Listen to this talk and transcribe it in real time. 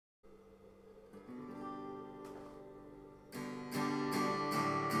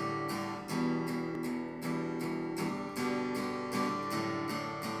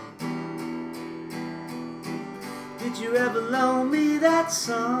Did you ever loan me that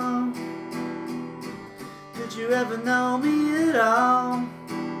song? Did you ever know me at all?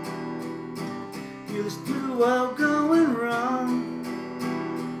 You're this blue world going wrong,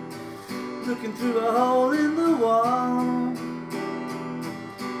 looking through a hole in the wall,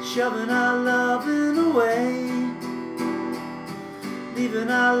 shoving our loving away, leaving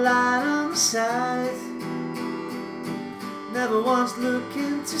our light on the side, never once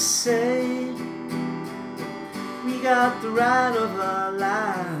looking to say we got the ride of our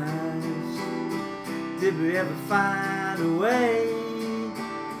lives. Did we ever find a way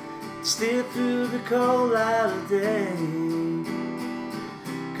to steer through the cold light of day?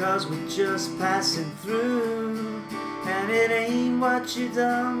 'Cause we're just passing through, and it ain't what you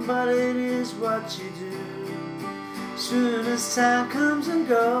done, but it is what you do. Soon as time comes and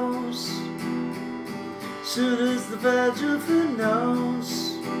goes, soon as the verge of who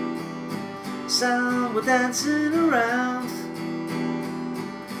knows, sound we're dancing around,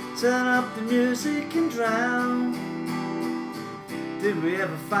 turn up the music and drown. Did we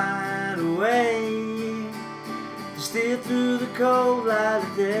ever find a way to steer through the cold light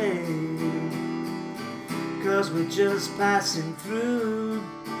of day? 'Cause we're just passing through,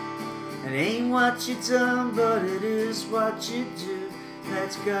 and ain't what you done, but it is what you do.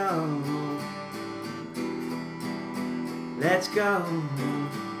 Let's go, let's go.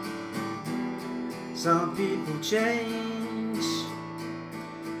 Some people change,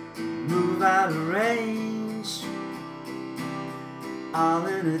 move out of range, all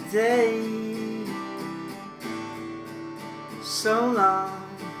in a day. So long,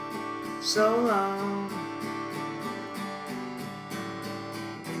 so long.